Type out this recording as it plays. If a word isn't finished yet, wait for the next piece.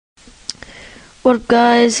What up,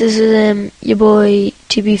 guys? This is your boy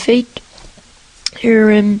tbfaith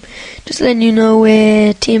here. Just letting you know,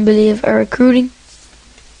 TeamBelieve are recruiting.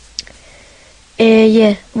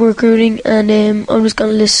 Yeah, we're recruiting, and I'm just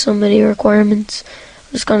gonna list some of the requirements.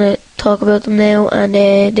 I'm just gonna talk about them now, and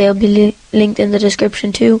they'll be linked in the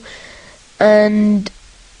description too. And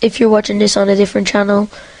if you're watching this on a different channel,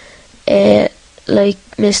 like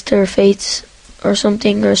Mr. Faith's or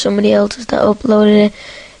something, or somebody else's that uploaded it,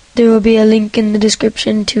 there will be a link in the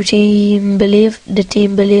description to TeamBelieve,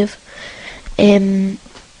 TheTeamBelieve.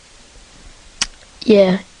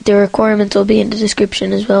 Yeah, the requirements will be in the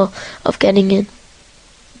description as well of getting in.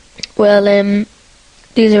 Well,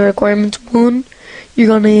 these are requirements. One, you're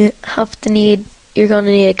gonna need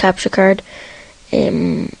a capture card,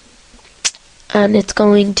 and it's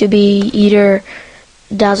going to be either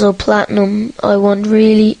Dazzle Platinum. I'd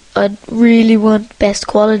really want best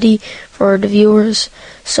quality for the viewers.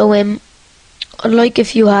 So I'd like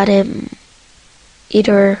if you had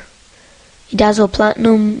either a Dazzle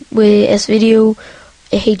Platinum with S-Video,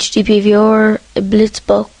 a HD PVR, a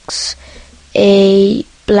Blitzbox, a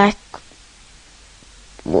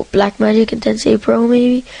Blackmagic Intensity Pro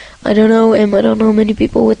maybe. I don't know. I don't know many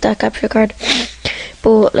people with that capture card,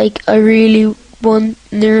 but like I really want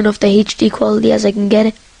near enough the HD quality as I can get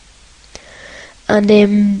it. And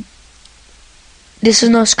this is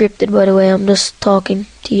not scripted, by the way. I'm just talking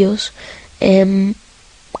to you. Let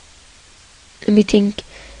me think.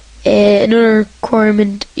 Another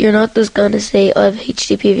requirement: you're not just gonna say I have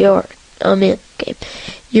HD PVR. Okay.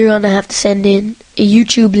 You're gonna have to send in a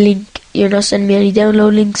YouTube link. You're not sending me any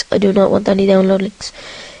download links. I do not want any download links.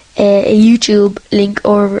 A YouTube link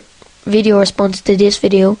or video response to this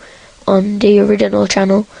video on the original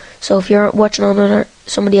channel. So if you're watching on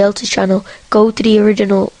somebody else's channel, go to the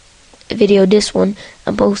original video, this one,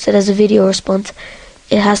 and post it as a video response.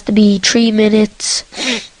 It has to be 3 minutes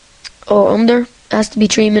or under. It has to be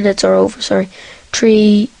 3 minutes or over, sorry.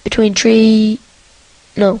 2 to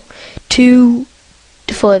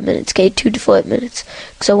 5 minutes, okay? 2 to 5 minutes.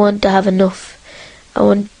 Because I want to have enough. I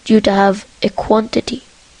want you to have a quantity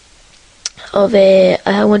of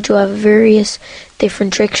I want to have various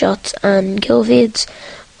different trick shots and kill feeds.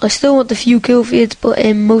 I still want a few kill feeds, but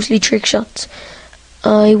mostly trick shots.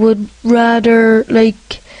 I would rather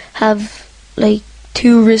have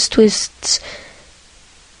 2 wrist twists,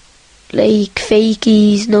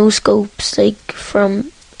 fakies, no scopes,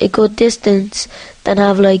 from a good distance, than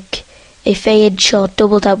have a fade shot,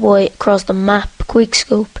 double tap white across the map, quick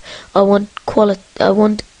scope. I want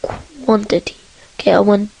quantity. Okay, I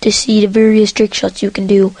want to see the various trick shots you can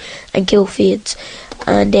do and kill feeds.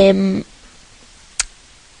 And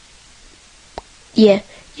yeah,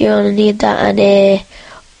 you're gonna need that. And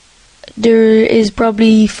there is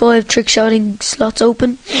probably 5 trickshotting slots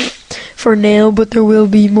open for now, but there will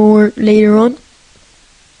be more later on.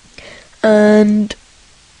 And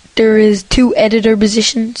there is 2 editor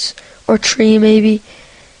positions, or 3 maybe,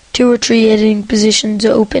 2 or 3 editing positions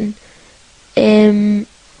open.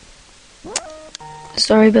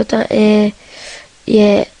 Sorry about that.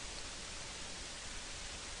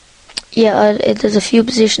 There's a few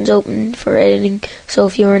positions open for editing. So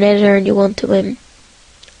if you're an editor and you want to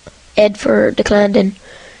ed for the clan, then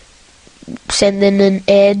send in an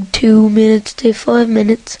ed 2 minutes to 5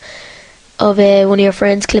 minutes of one of your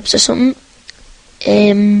friends' clips or something.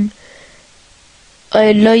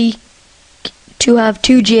 I'd like to have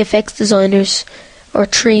 2 Gfx designers, or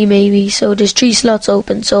 3 maybe. So there's 3 slots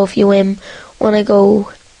open. So if you wanna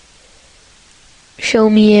go show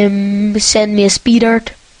me send me a speed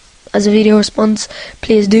art as a video response,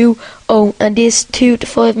 please do. Oh, and this 2 to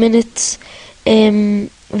 5 minutes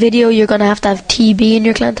video, you're gonna have to have TB in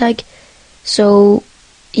your clan tag. So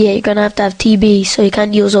yeah, you're gonna have to have TB, so you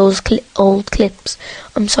can't use those old clips.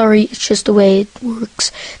 I'm sorry, it's just the way it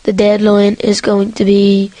works. The deadline is going to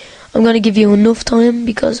be, I'm gonna give you enough time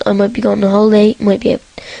because I might be going on holiday. Might be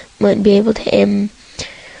able to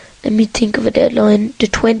let me think of a deadline. The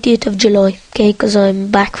 20th of July, okay? Because I'm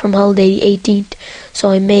back from holiday the 18th,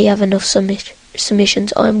 so I may have enough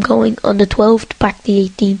submissions. I'm going on the 12th, back the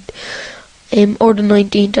 18th, or the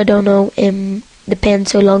 19th. I don't know.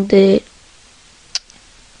 Depends how long the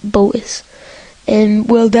boat is.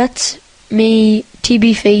 Well, that's me,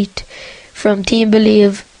 tbfaith from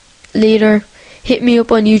TeamBelieve. Later, hit me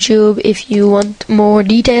up on YouTube if you want more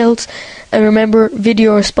details, and remember,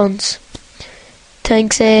 video response.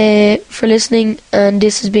 Thanks for listening, and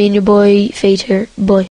this has been your boy Faith here. Bye.